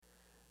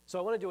So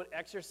I want to do an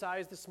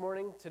exercise this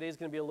morning. Today's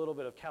going to be a little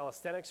bit of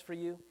calisthenics for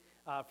you.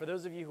 For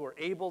those of you who are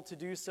able to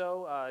do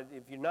so,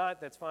 if you're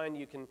not, that's fine.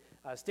 You can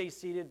stay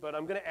seated. But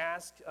I'm going to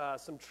ask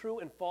some true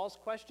and false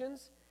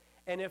questions.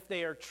 And if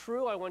they are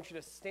true, I want you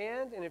to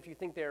stand. And if you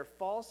think they are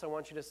false, I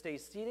want you to stay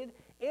seated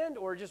and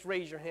or just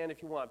raise your hand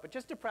if you want. But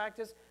just to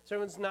practice so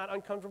everyone's not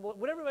uncomfortable,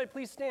 would everybody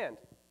please stand?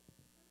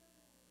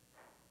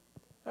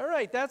 All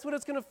right, that's what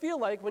it's going to feel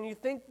like when you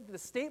think the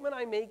statement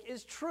I make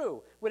is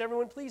true. Would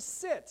everyone please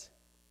sit?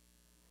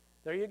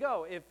 There you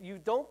go. If you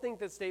don't think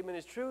that statement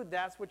is true,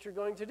 that's what you're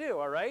going to do,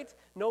 all right?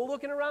 No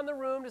looking around the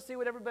room to see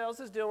what everybody else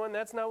is doing.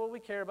 That's not what we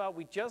care about.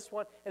 We just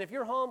want, and if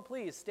you're home,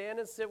 please stand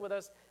and sit with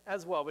us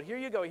as well. But here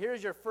you go.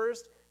 Here's your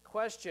first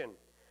question.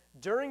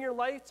 During your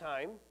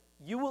lifetime,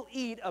 you will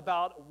eat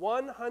about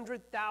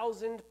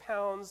 100,000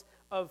 pounds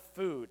of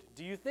food.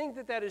 Do you think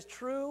that that is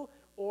true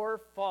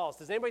or false?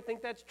 Does anybody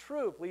think that's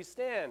true? Please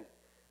stand.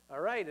 All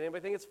right.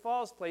 Anybody think it's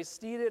false? Please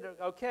state it.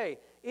 Okay.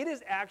 It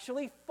is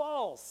actually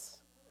false.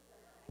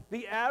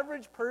 The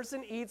average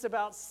person eats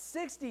about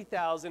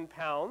 60,000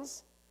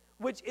 pounds,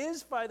 which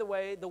is, by the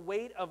way, the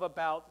weight of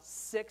about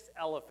 6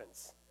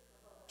 elephants,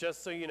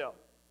 just so you know.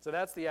 So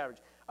that's the average.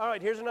 All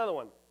right, here's another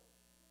one.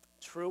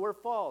 True or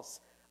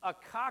false? A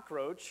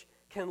cockroach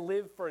can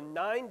live for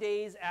 9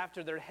 days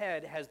after their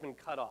head has been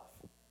cut off.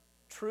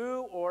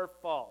 True or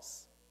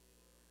false?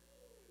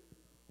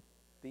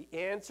 The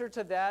answer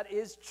to that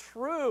is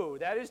true.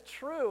 That is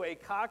true. A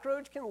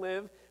cockroach can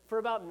live for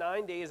about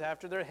 9 days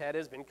after their head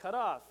has been cut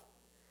off.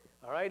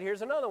 All right,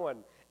 here's another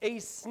one. A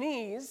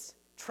sneeze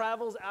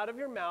travels out of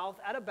your mouth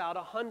at about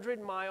 100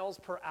 miles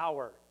per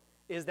hour.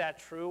 Is that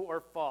true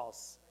or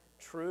false?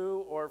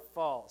 True or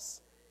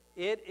false?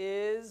 It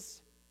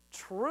is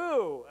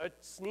true. A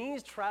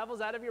sneeze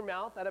travels out of your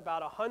mouth at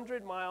about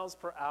 100 miles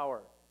per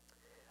hour.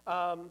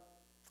 How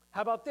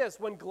about this?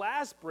 When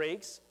glass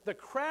breaks, the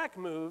crack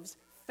moves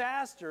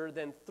faster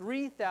than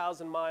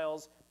 3,000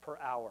 miles per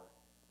hour.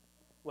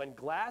 When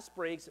glass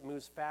breaks, it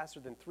moves faster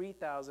than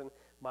 3,000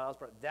 miles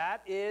per hour.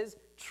 That is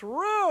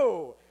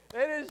true.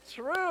 It is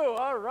true.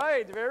 All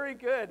right, very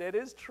good. It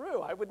is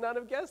true. I would not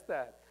have guessed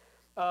that.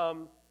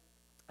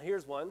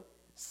 Here's one.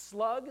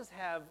 Slugs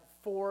have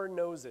 4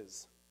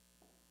 noses.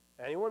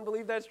 Anyone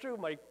believe that's true?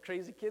 My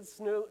crazy kids,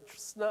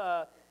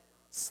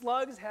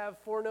 slugs have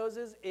 4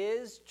 noses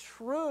is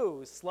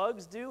true.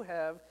 Slugs do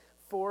have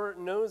 4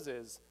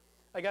 noses.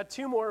 I got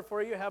 2 more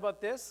for you. How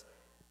about this?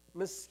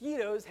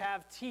 Mosquitoes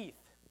have teeth.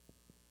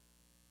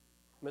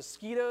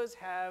 Mosquitoes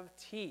have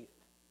teeth.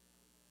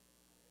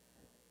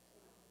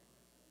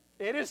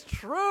 It is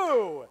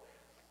true.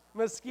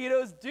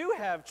 Mosquitoes do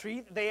have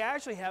teeth. They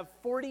actually have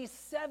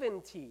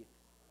 47 teeth.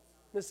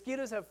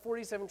 Mosquitoes have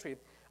 47 teeth.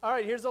 All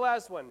right, here's the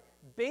last one.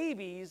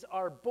 Babies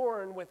are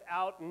born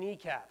without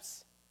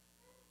kneecaps.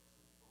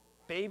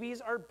 Babies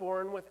are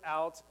born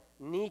without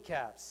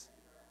kneecaps.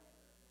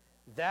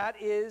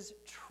 That is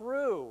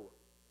true.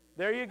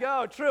 There you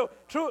go. True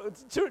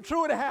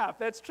and a half.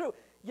 That's true.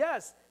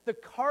 Yes, the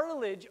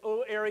cartilage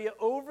area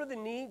over the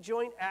knee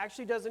joint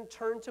actually doesn't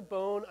turn to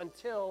bone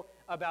until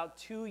about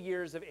 2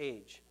 years of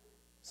age.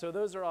 So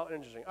those are all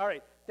interesting. All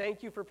right,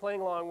 thank you for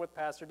playing along with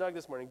Pastor Doug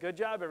this morning. Good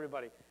job,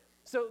 everybody.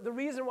 So the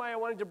reason why I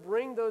wanted to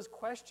bring those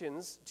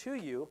questions to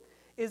you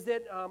is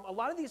that a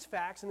lot of these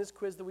facts in this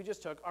quiz that we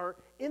just took are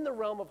in the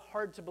realm of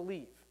hard to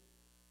believe,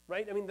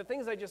 right? I mean, the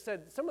things I just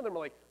said, some of them are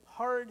like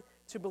hard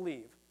to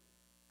believe.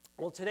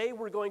 Well, today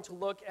we're going to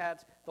look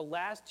at the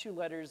last 2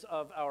 letters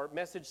of our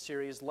message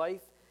series,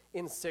 Life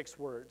in 6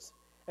 Words.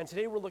 And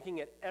today we're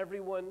looking at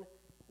everyone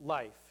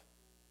life.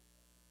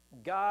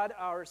 God,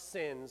 our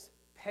sins,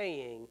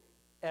 paying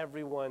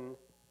everyone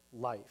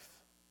life.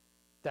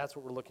 That's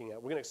what we're looking at.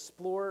 We're going to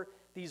explore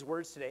these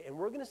words today, and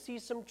we're going to see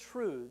some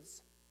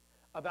truths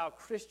about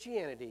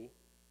Christianity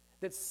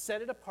that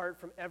set it apart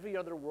from every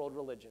other world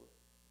religion.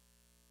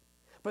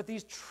 But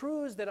these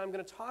truths that I'm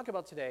going to talk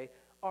about today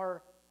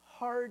are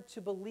hard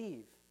to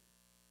believe.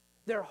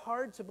 They're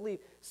hard to believe.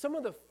 Some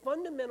of the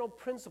fundamental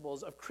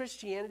principles of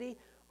Christianity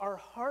are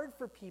hard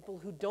for people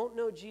who don't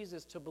know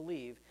Jesus to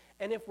believe.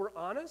 And if we're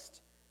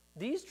honest,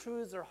 these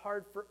truths are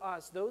hard for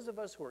us, those of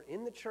us who are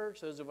in the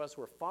church, those of us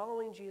who are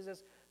following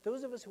Jesus,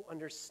 those of us who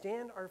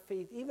understand our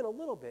faith even a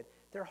little bit,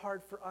 they're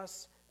hard for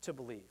us to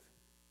believe.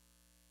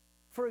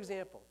 For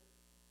example,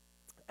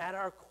 at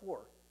our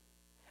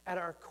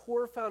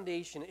core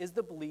foundation is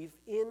the belief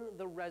in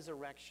the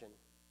resurrection.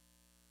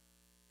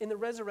 In the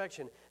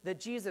resurrection, that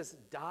Jesus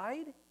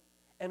died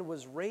and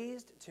was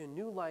raised to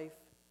new life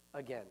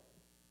again.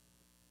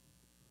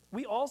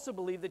 We also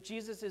believe that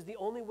Jesus is the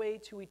only way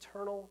to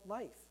eternal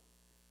life.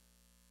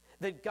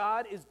 That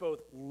God is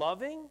both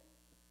loving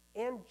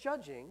and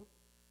judging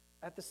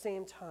at the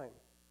same time.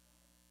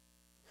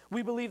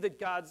 We believe that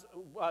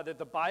that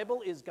the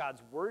Bible is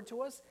God's word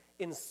to us,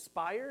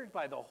 inspired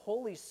by the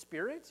Holy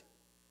Spirit,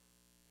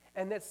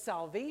 and that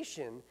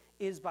salvation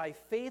is by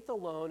faith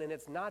alone and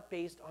it's not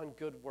based on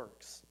good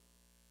works.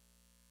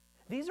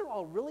 These are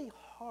all really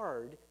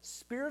hard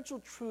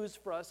spiritual truths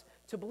for us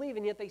to believe,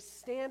 and yet they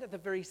stand at the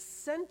very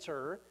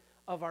center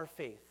of our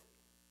faith.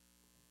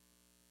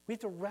 We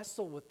have to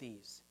wrestle with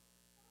these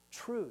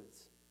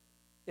truths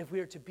if we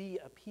are to be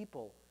a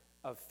people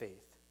of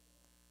faith.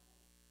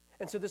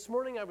 And so this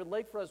morning I would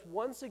like for us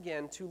once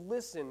again to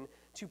listen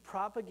to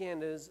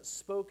Propaganda's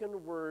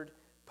spoken word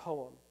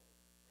poem.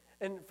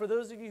 And for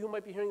those of you who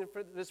might be hearing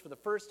this for the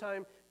first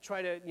time,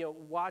 try to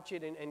watch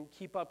it and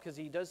keep up because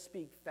he does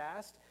speak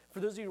fast. For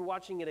those of you who are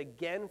watching it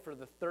again for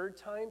the third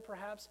time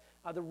perhaps,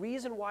 the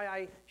reason why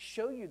I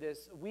show you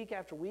this week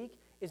after week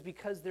is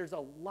because there's a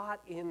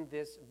lot in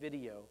this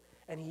video.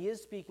 And he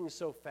is speaking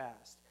so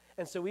fast.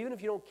 And so even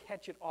if you don't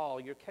catch it all,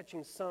 you're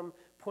catching some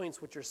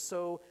points which are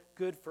so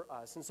good for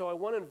us. And so I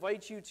want to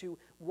invite you to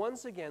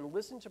once again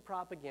listen to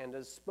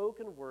Propaganda's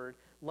spoken word,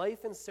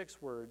 Life in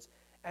 6 Words,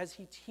 as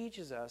he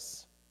teaches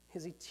us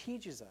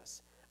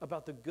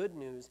about the good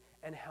news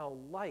and how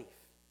life,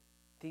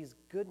 these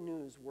good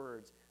news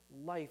words,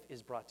 life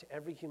is brought to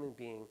every human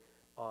being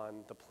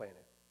on the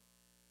planet.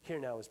 Here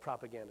now is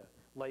Propaganda,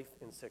 Life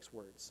in 6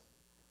 Words.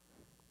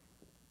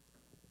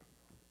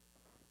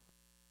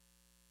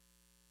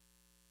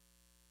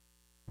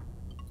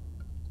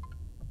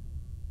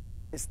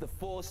 It's the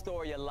full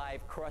story of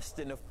life crushed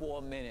into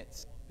 4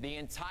 minutes. The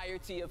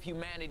entirety of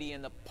humanity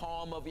in the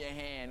palm of your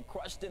hand,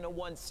 crushed into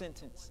one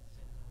sentence.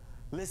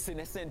 Listen,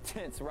 it's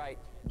intense, right?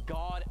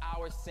 God,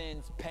 our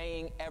sins,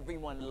 paying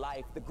everyone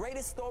life. The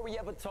greatest story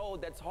ever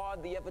told that's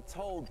hardly ever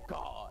told,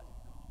 God.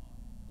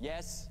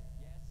 Yes,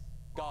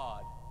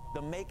 God,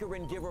 the maker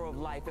and giver of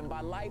life. And by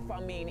life,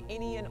 I mean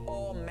any and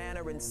all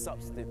manner and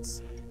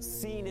substance,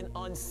 seen and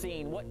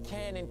unseen, what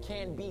can and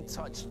can't be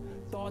touched,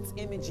 thoughts,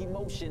 image,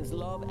 emotions,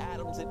 love,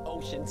 atoms, and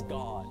oceans,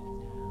 God.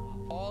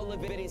 All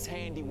of it is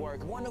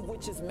handiwork, one of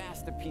which is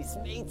masterpiece,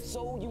 made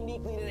so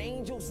uniquely that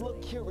angels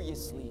look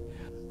curiously.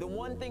 The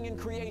one thing in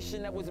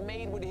creation that was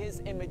made with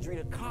his imagery,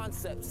 the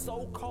concept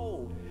so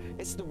cold.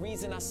 It's the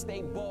reason I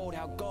stay bold,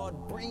 how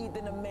God breathed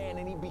in a man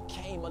and he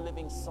became a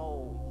living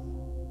soul.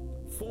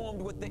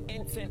 Formed with the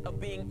intent of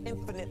being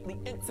infinitely,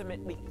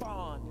 intimately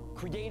fond.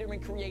 Creator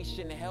and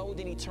creation held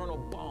in eternal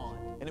bond.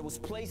 And it was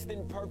placed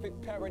in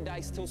perfect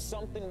paradise till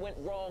something went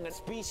wrong. A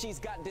species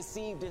got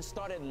deceived and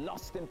started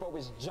lusting for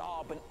his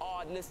job. An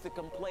odd list of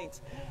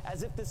complaints,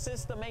 as if the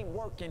system ain't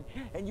working.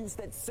 And used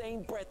that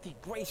same breath he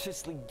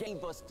graciously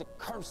gave us to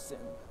curse him.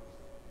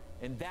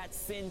 And that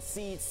sin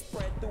seed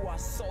spread through our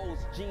soul's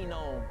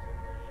genome.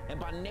 And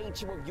by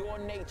nature of your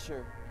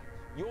nature,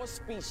 your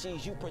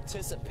species, you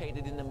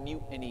participated in the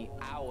mutiny.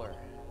 Our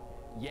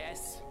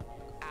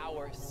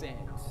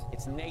sins.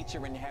 It's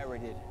nature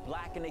inherited.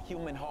 Black in the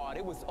human heart.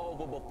 It was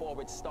over before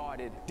it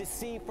started.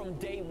 Deceived from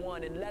day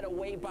one and led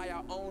away by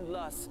our own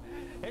lust.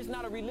 There's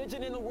not a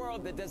religion in the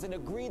world that doesn't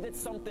agree that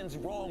something's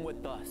wrong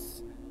with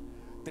us.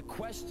 The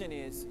question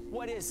is,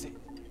 what is it?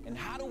 And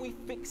how do we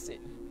fix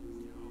it?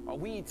 Are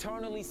we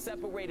eternally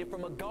separated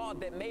from a God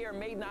that may or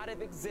may not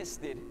have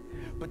existed?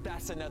 But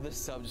that's another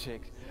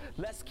subject.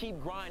 Let's keep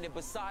grinding.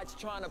 Besides,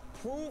 trying to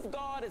prove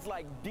God is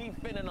like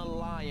defending a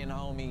lion,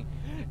 homie.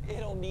 It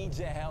don't need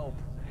your help.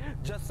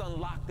 Just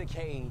unlock the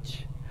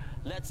cage.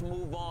 Let's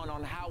move on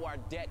how our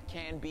debt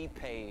can be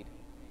paid.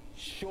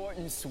 Short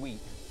and sweet.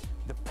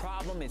 The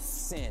problem is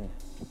sin.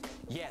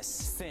 Yes,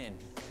 sin.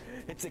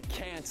 It's a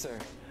cancer,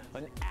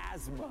 an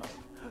asthma,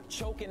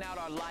 choking out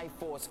our life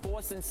force,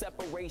 forcing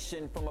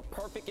separation from a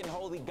perfect and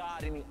holy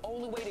God. And the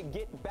only way to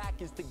get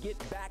back is to get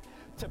back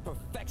to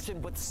perfection.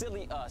 But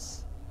silly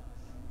us,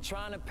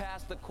 trying to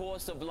pass the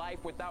course of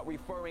life without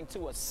referring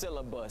to a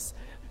syllabus.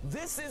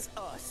 This is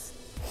us.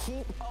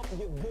 Keep up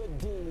your good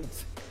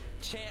deeds.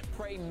 Chant,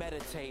 pray,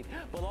 meditate.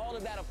 But all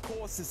of that, of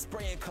course, is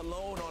spraying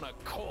cologne on a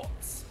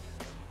corpse.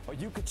 Or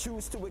you could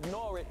choose to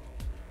ignore it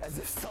as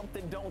if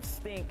something don't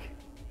stink.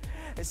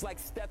 It's like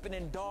stepping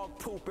in dog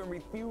poop and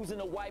refusing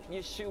to wipe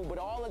your shoe, but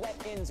all of that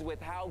ends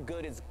with how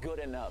good is good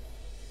enough.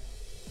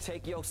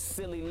 Take your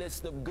silly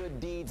list of good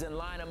deeds and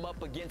line them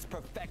up against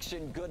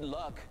perfection, good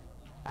luck.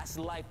 That's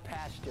life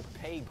past your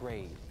pay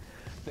grade.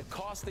 The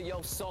cost of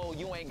your soul,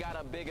 you ain't got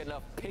a big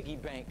enough piggy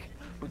bank,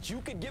 but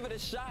you could give it a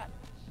shot.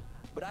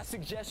 But I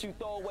suggest you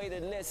throw away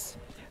the list,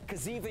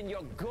 because even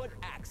your good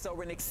acts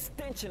are an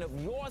extension of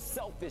your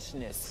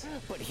selfishness.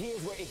 But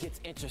here's where it gets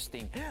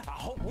interesting. I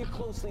hope you're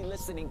closely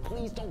listening.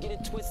 Please don't get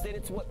it twisted.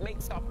 It's what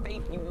makes our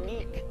faith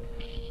unique.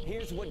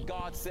 Here's what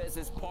God says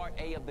is part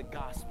A of the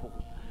gospel.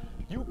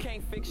 You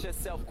can't fix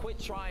yourself. Quit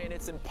trying.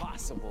 It's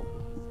impossible.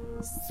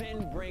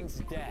 Sin brings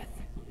death.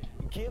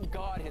 Give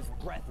God his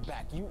breath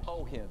back. You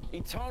owe him.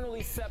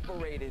 Eternally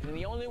separated, and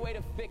the only way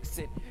to fix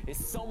it is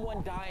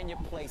someone die in your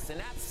place, and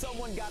that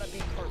someone gotta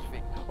be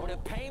perfect, or the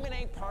payment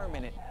ain't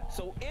permanent.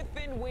 So if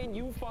and when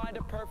you find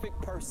a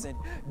perfect person,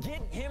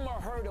 get him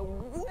or her to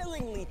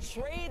willingly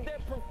trade their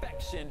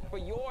perfection for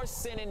your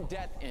sin and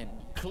death in.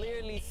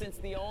 Clearly, since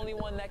the only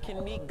one that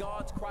can meet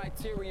God's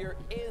criteria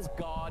is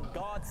God,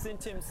 God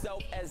sent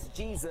himself as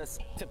Jesus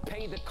to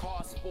pay the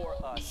cost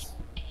for us.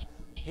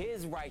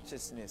 His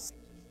righteousness,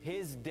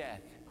 his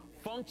death,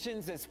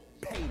 functions as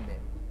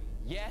payment.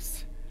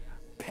 Yes,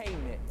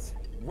 payment.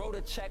 Wrote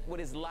a check with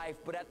his life,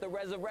 but at the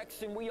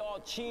resurrection we all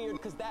cheered,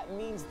 because that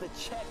means the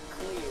check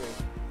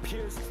cleared.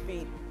 Pierced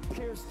feet,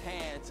 pierced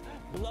hands,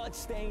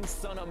 blood-stained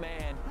Son of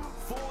Man,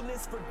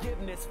 fullness,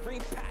 forgiveness, free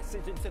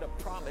passage into the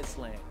promised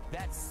land.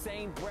 That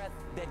same breath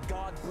that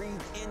God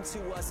breathed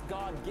into us,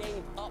 God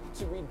gave up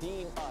to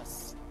redeem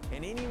us.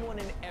 And anyone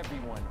and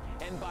everyone,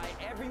 and by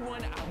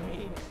everyone I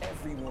mean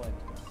everyone,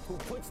 who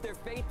puts their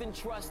faith and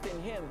trust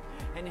in Him,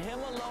 and Him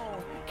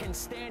alone, can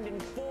stand in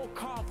full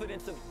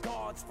confidence of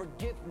God's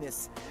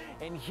forgiveness.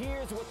 And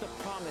here's what the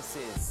promise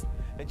is,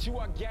 that you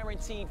are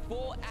guaranteed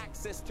full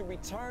access to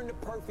return to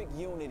perfect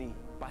unity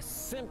by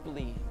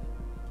simply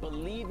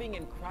believing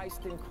in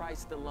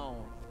Christ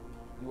alone.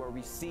 You are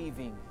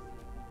receiving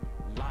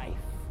life.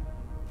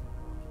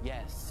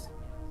 Yes,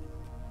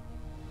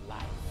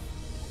 life.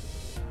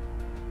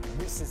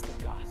 This is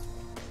the gospel.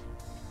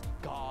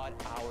 God,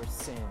 our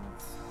sins,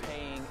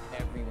 paying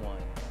everyone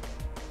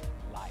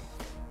life.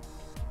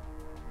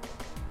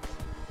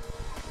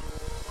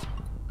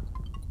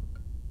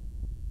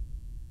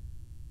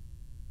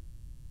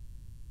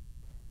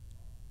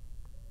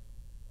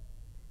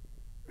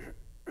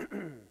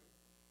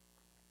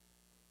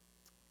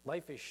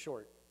 Life is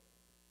short.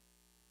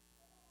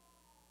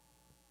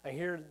 I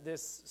hear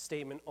this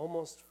statement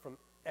almost from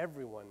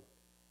everyone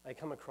I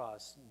come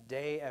across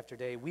day after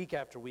day, week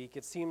after week.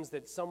 It seems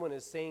that someone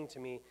is saying to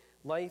me,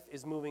 life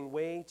is moving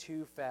way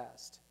too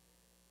fast.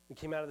 We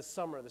came out of the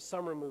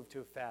summer moved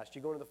too fast.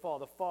 You go into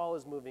the fall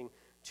is moving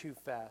too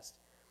fast.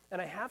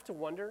 And I have to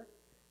wonder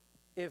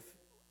if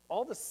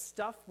all the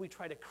stuff we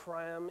try to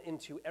cram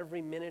into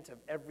every minute of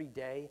every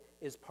day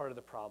is part of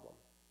the problem.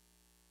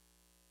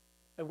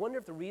 I wonder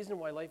if the reason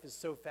why life is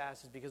so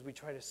fast is because we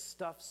try to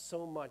stuff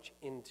so much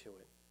into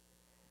it.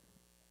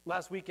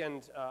 Last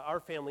weekend, our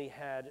family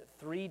had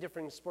 3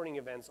 different sporting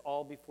events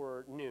all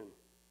before noon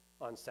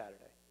on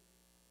Saturday.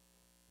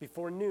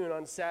 Before noon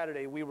on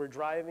Saturday, we were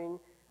driving,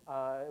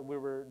 we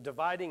were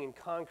dividing and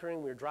conquering,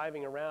 we were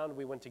driving around.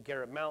 We went to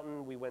Garrett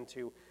Mountain, we went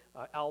to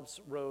Alps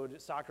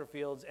Road soccer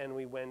fields, and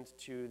we went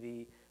to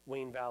the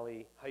Wayne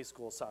Valley High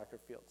School soccer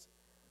fields.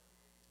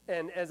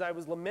 And as I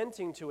was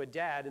lamenting to a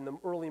dad in the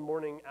early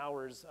morning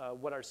hours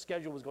what our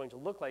schedule was going to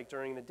look like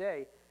during the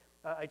day,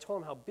 I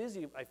told him how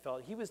busy I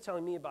felt. He was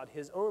telling me about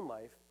his own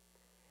life.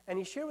 And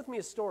he shared with me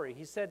a story.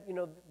 He said,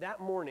 that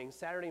morning,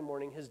 Saturday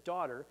morning, his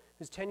daughter,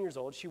 who's 10 years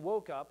old, she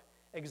woke up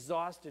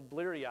exhausted,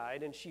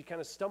 bleary-eyed, and she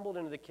kind of stumbled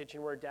into the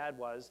kitchen where Dad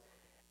was.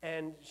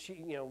 And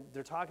she,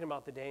 they're talking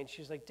about the day, and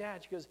she's like,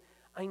 Dad, she goes,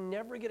 I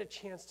never get a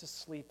chance to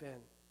sleep in.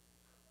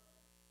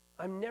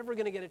 I'm never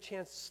going to get a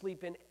chance to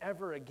sleep in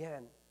ever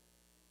again.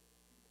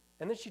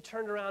 And then she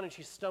turned around and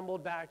she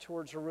stumbled back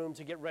towards her room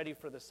to get ready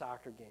for the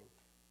soccer game.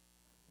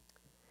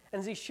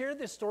 And as he shared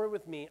this story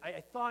with me,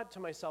 I thought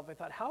to myself,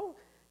 how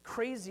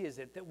crazy is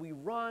it that we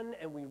run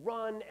and we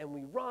run and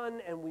we run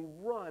and we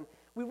run?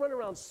 We run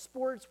around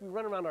sports, we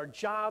run around our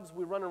jobs,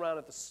 we run around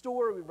at the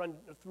store, we run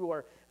through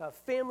our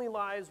family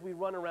lives, we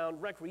run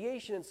around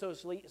recreation and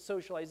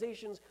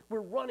socializations.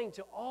 We're running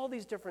to all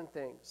these different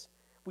things.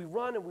 We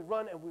run and we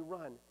run and we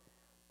run.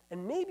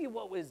 And maybe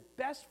what was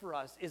best for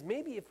us is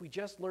maybe if we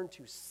just learn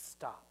to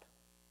stop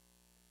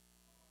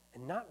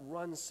and not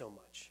run so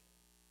much.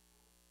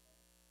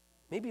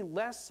 Maybe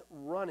less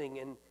running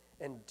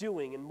and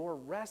doing and more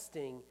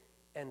resting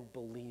and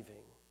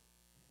believing.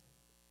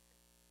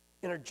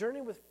 In our journey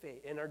with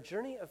faith, in our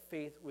journey of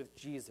faith with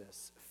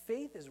Jesus,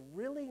 faith is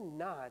really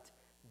not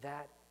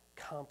that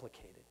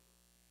complicated.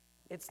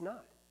 It's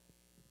not.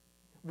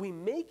 We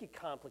make it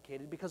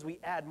complicated because we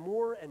add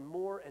more and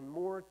more and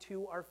more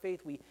to our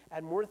faith. We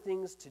add more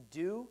things to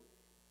do.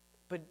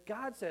 But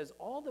God says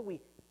all that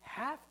we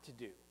have to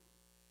do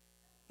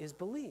is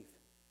believe.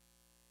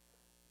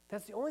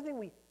 That's the only thing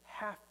we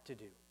have to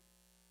do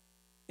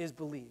is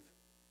believe.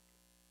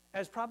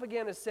 As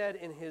Propaganda said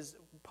in his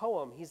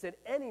poem, he said,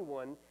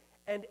 anyone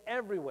and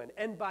everyone,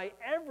 and by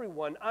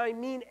everyone, I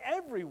mean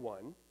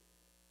everyone,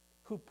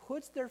 who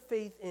puts their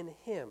faith in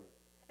Him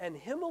and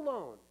Him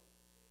alone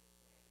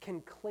can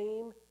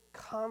claim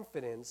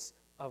confidence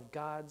of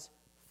God's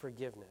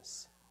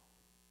forgiveness.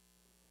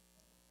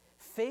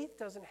 Faith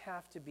doesn't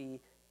have to be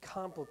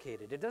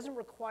complicated. It doesn't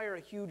require a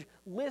huge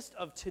list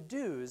of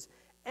to-dos.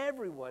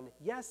 Everyone,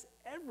 yes,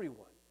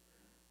 everyone,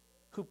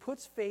 who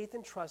puts faith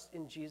and trust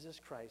in Jesus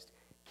Christ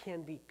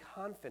can be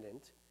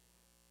confident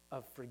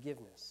of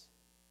forgiveness.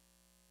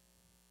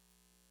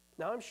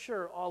 Now, I'm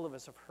sure all of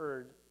us have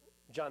heard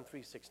John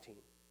 3:16.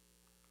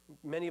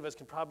 Many of us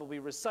can probably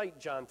recite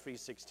John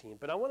 3:16,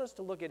 but I want us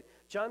to look at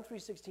John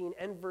 3:16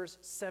 and verse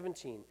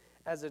 17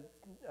 as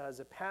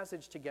a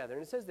passage together.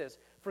 And it says this,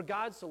 "For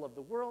God so loved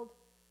the world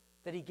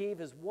that He gave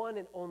His one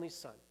and only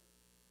Son,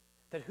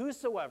 that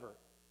whosoever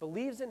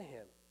believes in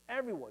Him,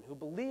 everyone who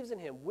believes in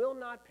Him will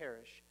not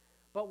perish,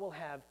 but will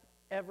have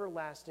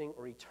everlasting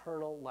or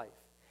eternal life."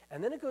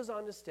 And then it goes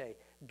on to say,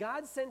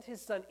 God sent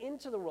His Son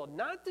into the world,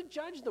 not to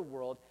judge the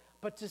world,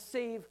 but to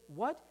save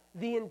what?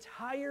 The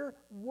entire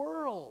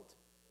world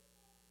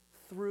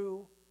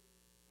through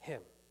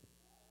Him.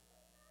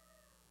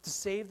 To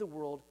save the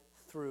world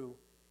through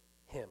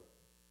Him.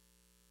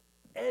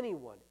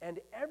 Anyone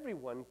and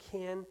everyone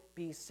can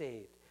be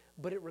saved,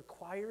 but it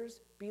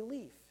requires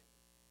belief.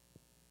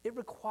 It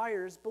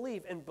requires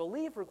belief, and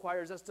belief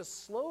requires us to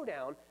slow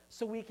down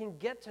so we can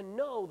get to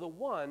know the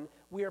one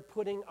we are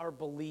putting our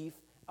belief,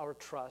 our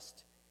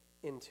trust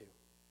into.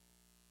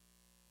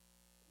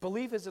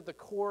 Belief is at the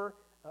core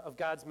of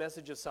God's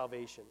message of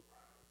salvation.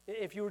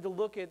 If you were to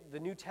look at the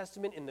New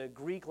Testament in the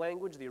Greek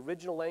language, the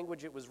original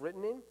language it was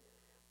written in,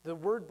 the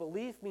word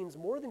belief means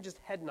more than just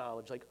head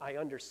knowledge, like I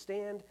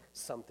understand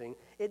something.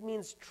 It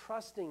means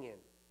trusting in.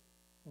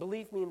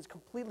 Belief means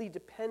completely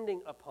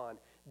depending upon.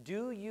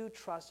 Do you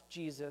trust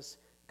Jesus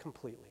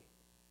completely?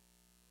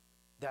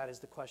 That is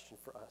the question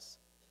for us.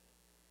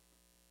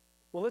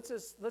 Well,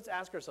 let's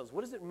ask ourselves,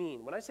 what does it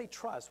mean? When I say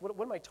trust, what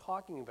am I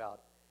talking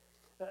about?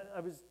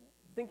 I was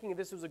thinking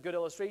this was a good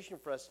illustration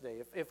for us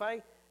today. If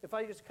I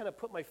just kind of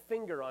put my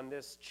finger on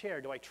this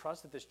chair, do I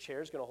trust that this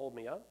chair is going to hold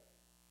me up?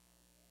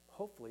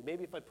 Hopefully.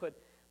 Maybe if I put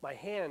my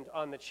hand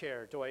on the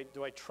chair, do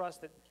I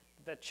trust that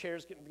that chair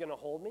is going to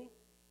hold me?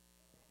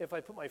 If I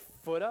put my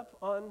foot up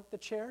on the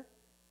chair,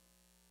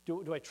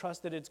 do I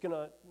trust that it's going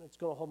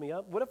to hold me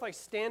up? What if I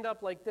stand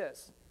up like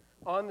this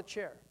on the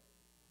chair?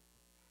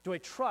 Do I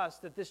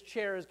trust that this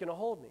chair is going to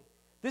hold me?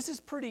 This is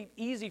pretty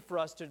easy for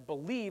us to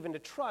believe and to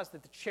trust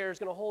that the chair is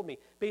going to hold me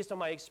based on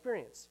my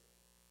experience.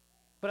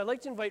 But I'd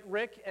like to invite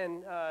Rick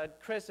and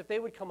Chris, if they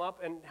would come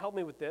up and help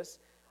me with this.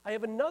 I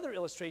have another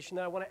illustration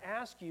that I want to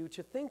ask you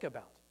to think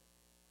about.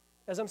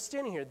 As I'm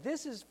standing here,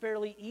 this is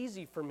fairly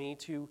easy for me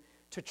to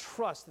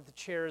trust that the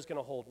chair is going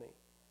to hold me.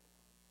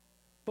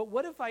 But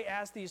what if I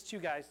ask these two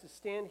guys to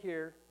stand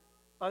here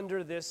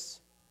under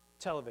this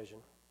television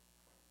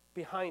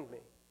behind me?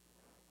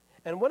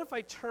 And what if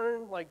I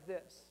turn like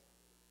this?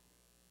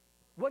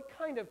 What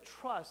kind of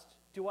trust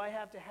do I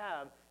have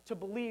to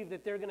believe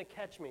that they're going to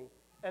catch me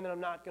and that I'm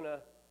not going to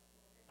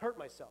hurt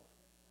myself?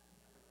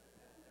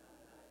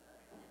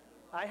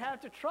 I have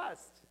to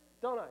trust,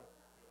 don't I?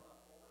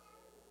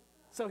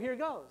 So here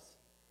goes.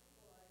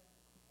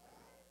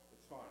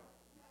 It's fine.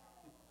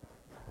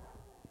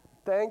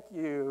 Thank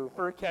you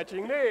for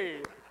catching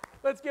me.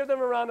 Let's give them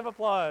a round of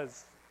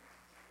applause.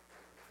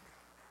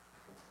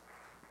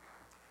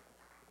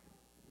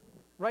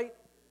 Right?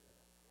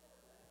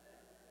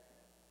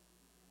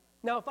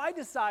 Now, if I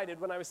decided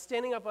when I was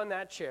standing up on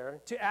that chair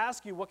to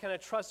ask you what kind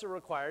of trust it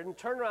required and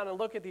turn around and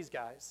look at these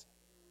guys,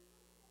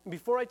 and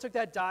before I took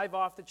that dive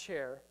off the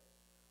chair,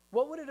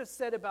 what would it have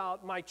said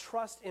about my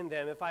trust in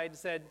them if I had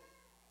said,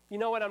 you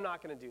know what, I'm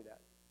not going to do that.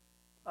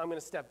 I'm going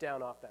to step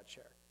down off that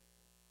chair.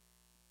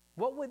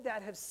 What would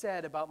that have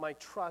said about my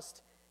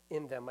trust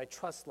in them, my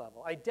trust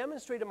level? I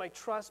demonstrated my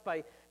trust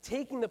by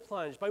taking the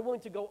plunge, by willing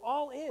to go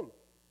all in.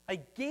 I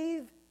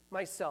gave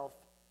myself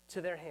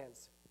to their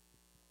hands.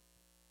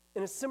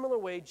 In a similar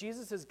way,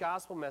 Jesus'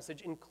 gospel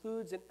message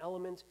includes an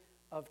element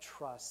of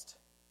trust.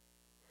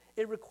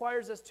 It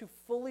requires us to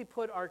fully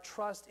put our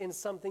trust in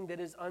something that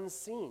is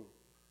unseen.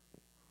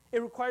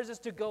 It requires us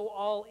to go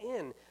all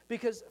in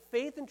because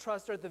faith and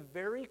trust are at the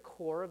very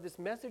core of this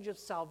message of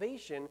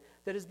salvation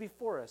that is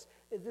before us.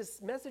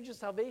 This message of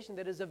salvation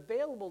that is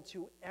available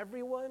to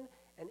everyone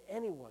and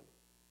anyone.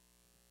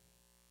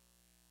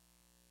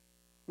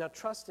 Now,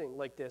 trusting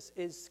like this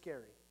is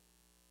scary,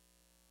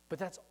 but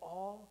that's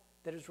all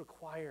that is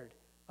required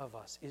of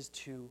us, is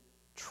to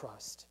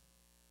trust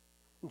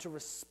and to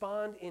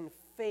respond in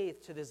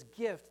faith to this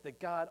gift that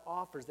God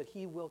offers, that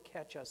He will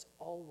catch us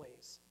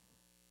always.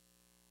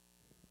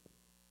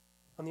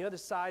 On the other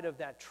side of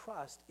that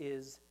trust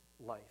is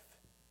life.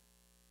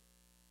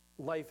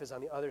 Life is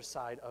on the other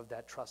side of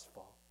that trust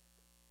fall.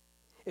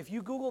 If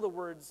you Google the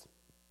words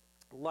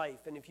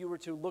life, and if you were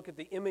to look at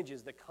the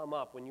images that come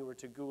up when you were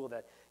to Google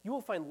that, you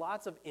will find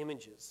lots of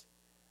images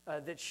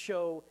that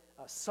show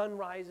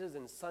sunrises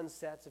and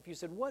sunsets. If you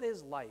said, what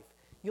is life?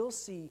 You'll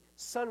see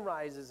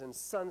sunrises and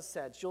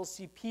sunsets. You'll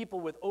see people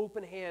with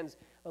open hands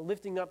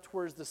lifting up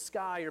towards the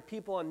sky, or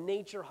people on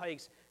nature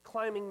hikes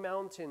climbing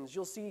mountains.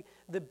 You'll see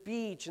the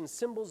beach and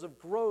symbols of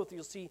growth.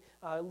 You'll see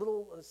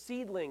little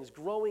seedlings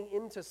growing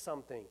into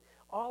something.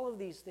 All of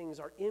these things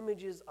are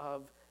images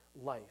of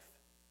life.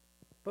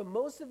 But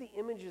most of the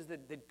images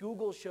that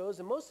Google shows,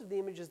 and most of the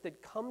images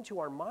that come to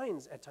our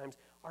minds at times,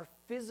 are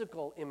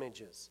physical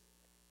images,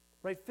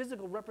 right?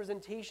 Physical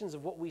representations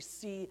of what we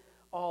see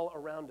all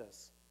around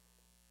us.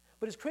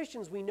 But as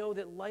Christians, we know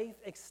that life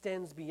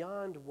extends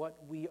beyond what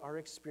we are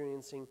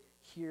experiencing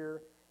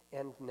here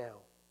and now.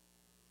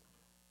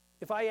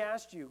 If I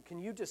asked you, can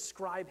you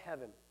describe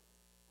heaven?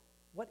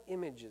 What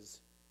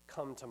images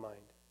come to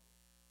mind?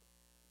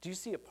 Do you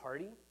see a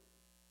party?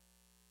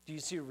 Do you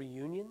see a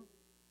reunion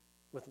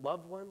with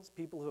loved ones,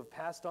 people who have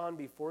passed on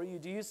before you?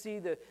 Do you see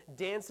the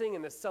dancing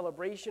and the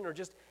celebration, or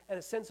just a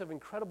sense of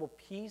incredible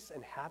peace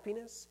and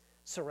happiness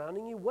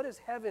surrounding you? What does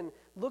heaven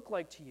look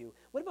like to you?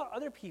 What about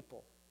other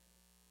people?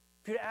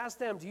 If you ask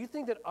them, do you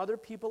think that other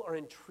people are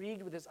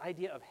intrigued with this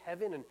idea of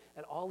heaven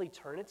and all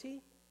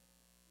eternity?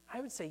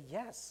 I would say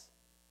yes.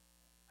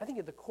 I think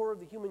at the core of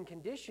the human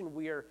condition,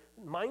 we are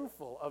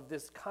mindful of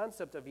this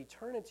concept of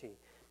eternity.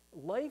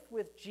 Life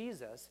with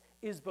Jesus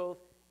is both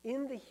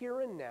in the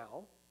here and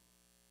now,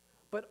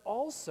 but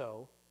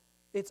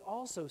it's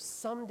also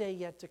someday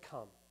yet to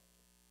come.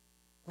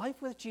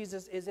 Life with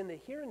Jesus is in the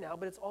here and now,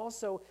 but it's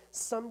also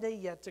someday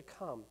yet to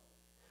come.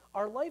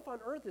 Our life on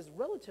earth is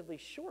relatively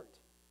short,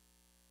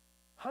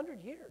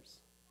 100 years.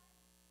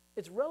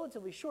 It's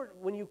relatively short.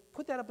 When you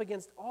put that up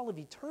against all of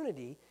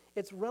eternity,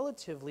 it's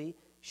relatively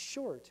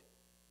short.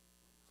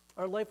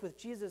 Our life with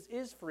Jesus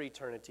is for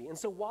eternity. And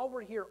so while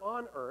we're here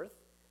on earth,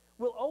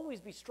 we'll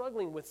always be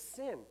struggling with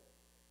sin.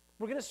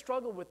 We're going to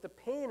struggle with the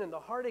pain and the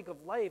heartache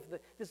of life,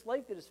 this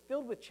life that is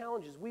filled with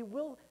challenges. We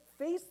will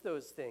face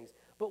those things,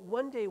 but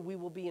one day we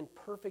will be in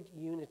perfect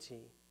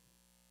unity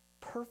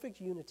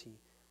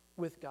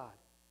with God.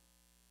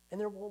 And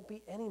there won't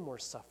be any more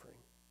suffering.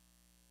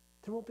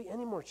 There won't be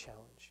any more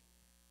challenge.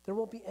 There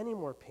won't be any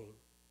more pain.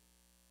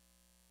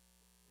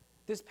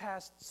 This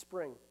past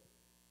spring,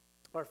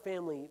 our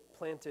family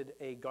planted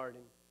a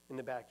garden in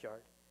the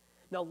backyard.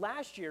 Now,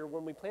 last year,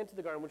 when we planted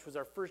the garden, which was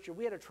our first year,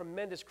 we had a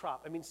tremendous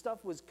crop. I mean,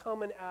 stuff was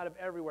coming out of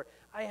everywhere.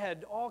 I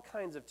had all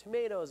kinds of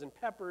tomatoes and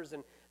peppers,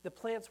 and the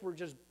plants were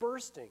just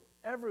bursting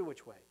every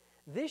which way.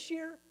 This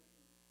year,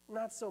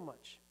 not so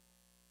much.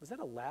 Was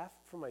that a laugh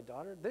from my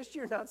daughter? This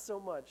year, not so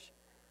much.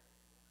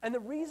 And the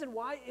reason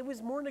why, it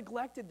was more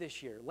neglected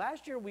this year.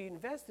 Last year, we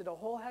invested a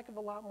whole heck of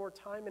a lot more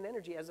time and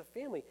energy as a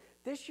family.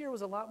 This year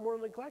was a lot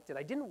more neglected.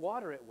 I didn't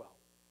water it well.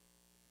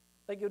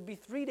 Like, it would be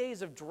 3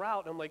 days of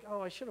drought. I'm like,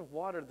 oh, I should have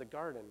watered the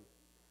garden.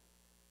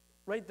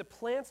 Right? The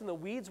plants and the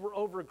weeds were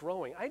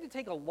overgrowing. I had to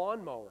take a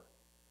lawnmower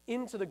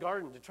into the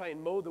garden to try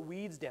and mow the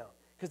weeds down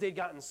because they'd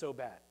gotten so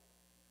bad.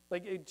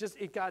 Like,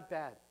 it got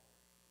bad.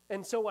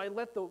 And so I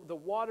let the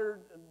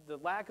water, the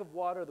lack of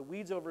water, the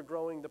weeds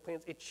overgrowing, the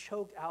plants, it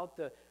choked out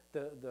the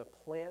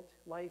plant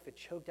life. It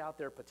choked out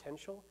their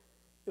potential.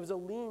 It was a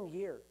lean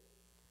year.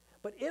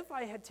 But if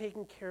I had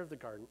taken care of the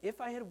garden,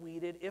 if I had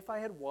weeded, if I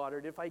had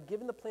watered, if I had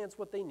given the plants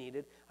what they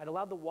needed, I'd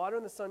allowed the water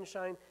and the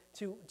sunshine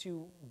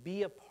to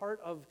be a part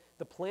of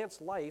the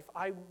plant's life,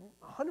 I'm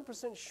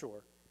 100%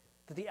 sure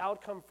that the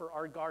outcome for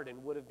our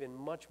garden would have been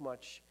much,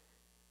 much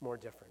more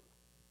different.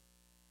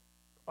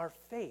 Our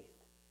faith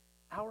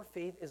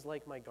is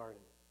like my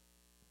garden.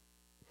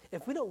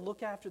 If we don't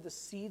look after the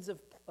seeds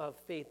of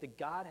faith that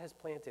God has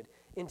planted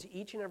into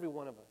each and every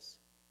one of us,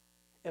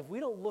 if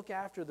we don't look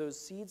after those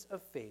seeds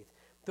of faith,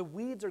 the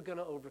weeds are going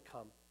to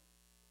overcome.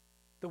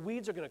 The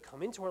weeds are going to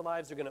come into our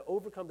lives. They're going to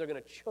overcome. They're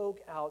going to choke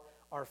out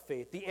our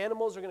faith. The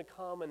animals are going to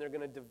come and they're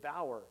going to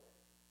devour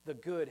the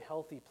good,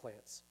 healthy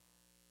plants.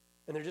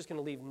 And they're just going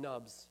to leave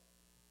nubs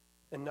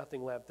and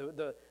nothing left.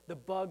 The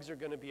bugs are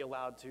going to be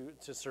allowed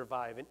to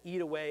survive and eat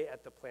away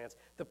at the plants.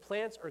 The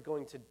plants are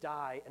going to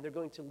die and they're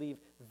going to leave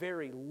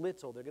very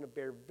little. They're going to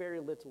bear very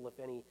little, if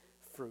any,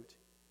 fruit.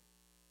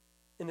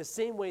 In the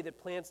same way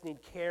that plants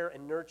need care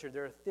and nurture,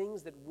 there are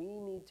things that we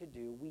need to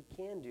do, we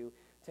can do,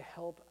 to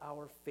help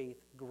our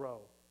faith grow.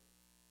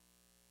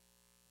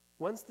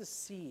 Once the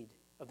seed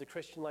of the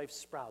Christian life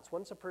sprouts,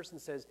 once a person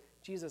says,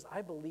 Jesus,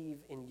 I believe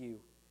in you.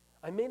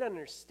 I may not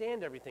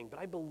understand everything, but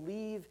I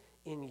believe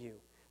in you.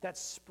 That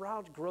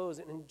sprout grows,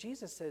 and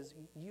Jesus says,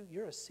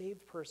 you're a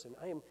saved person.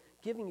 I am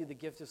giving you the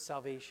gift of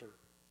salvation.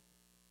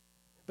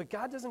 But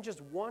God doesn't just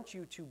want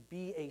you to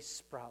be a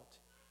sprout.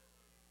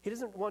 He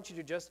doesn't want you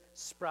to just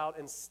sprout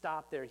and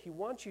stop there. He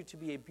wants you to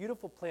be a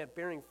beautiful plant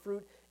bearing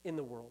fruit in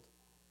the world.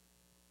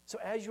 So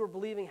as you're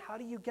believing, how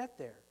do you get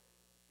there?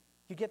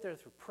 You get there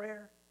through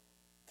prayer,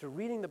 through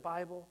reading the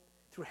Bible,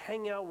 through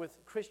hanging out with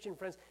Christian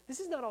friends. This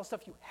is not all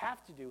stuff you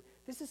have to do.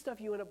 This is stuff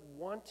you end up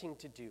wanting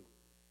to do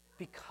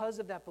because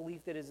of that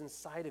belief that is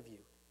inside of you.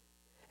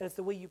 And it's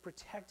the way you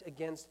protect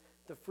against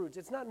the fruits.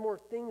 It's not more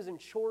things and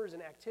chores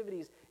and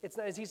activities. It's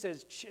not, as he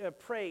says,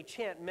 pray,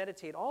 chant,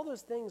 meditate. All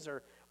those things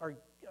are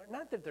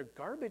not that they're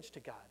garbage to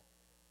God,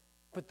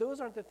 but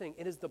those aren't the thing.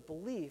 It is the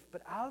belief,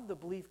 but out of the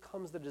belief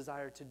comes the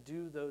desire to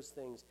do those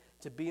things,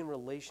 to be in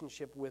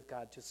relationship with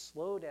God, to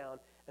slow down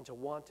and to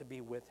want to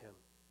be with him.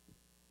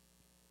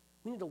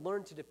 We need to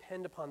learn to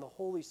depend upon the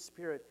Holy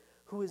Spirit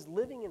who is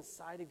living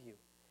inside of you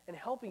and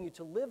helping you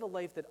to live a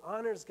life that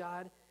honors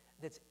God,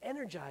 that's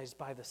energized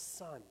by the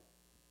Son.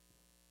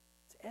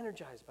 It's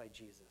energized by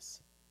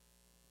Jesus.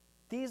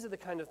 These are the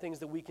kind of things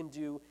that we can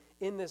do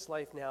in this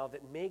life now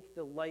that make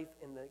the life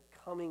and the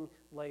coming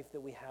life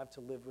that we have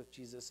to live with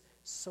Jesus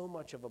so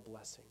much of a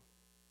blessing.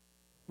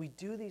 We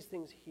do these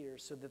things here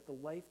so that the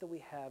life that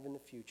we have in the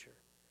future,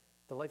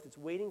 the life that's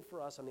waiting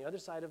for us on the other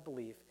side of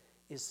belief,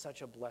 is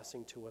such a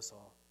blessing to us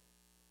all.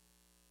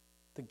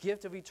 The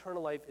gift of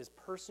eternal life is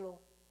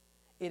personal.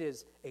 It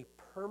is a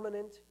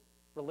permanent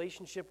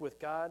relationship with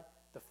God,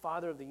 the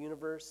Father of the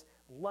universe.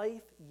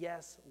 Life,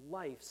 yes,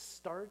 life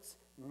starts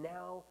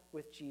now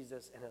with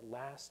Jesus and it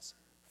lasts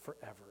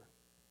forever.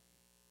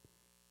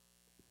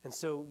 And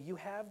so you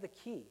have the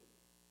key.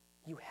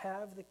 You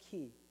have the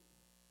key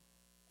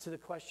to the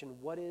question,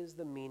 what is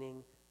the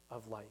meaning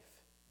of life?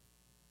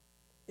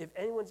 If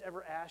anyone's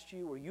ever asked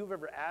you or you've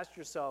ever asked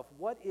yourself,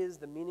 what is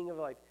the meaning of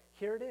life?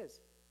 Here it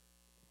is.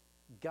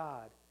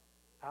 God,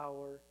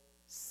 our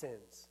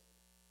sins,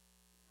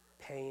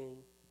 paying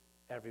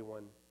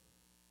everyone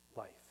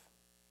life.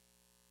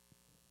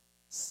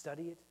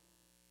 Study it,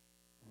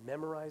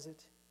 memorize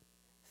it,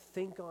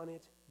 think on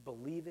it,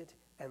 believe it,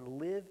 and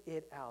live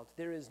it out.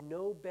 There is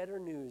no better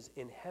news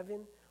in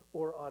heaven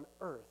or on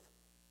earth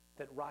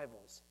that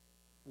rivals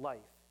life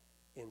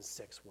in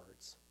 6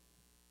 words.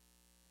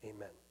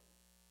 Amen.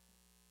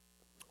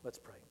 Let's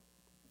pray.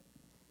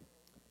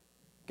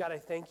 God, I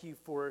thank you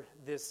for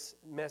this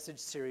message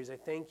series. I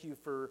thank you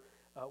for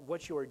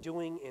what you are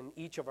doing in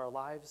each of our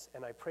lives.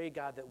 And I pray,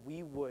 God, that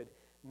we would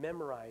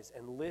memorize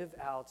and live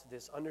out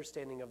this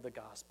understanding of the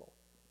gospel.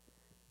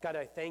 God,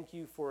 I thank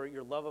you for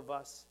your love of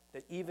us,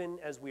 that even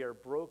as we are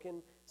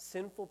broken,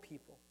 sinful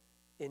people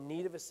in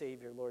need of a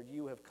Savior, Lord,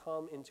 you have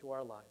come into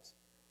our lives.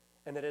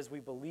 And that as we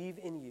believe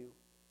in you,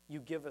 you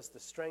give us the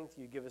strength,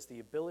 you give us the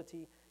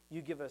ability,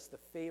 you give us the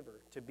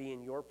favor to be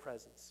in your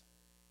presence.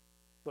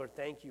 Lord,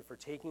 thank you for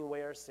taking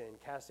away our sin,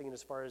 casting it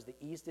as far as the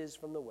east is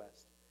from the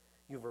west.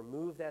 You've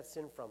removed that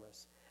sin from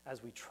us.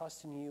 As we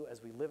trust in you,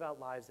 as we live out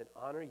lives that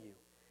honor you,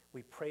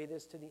 we pray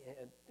this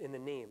in the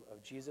name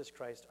of Jesus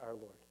Christ our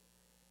Lord.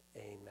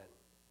 Amen.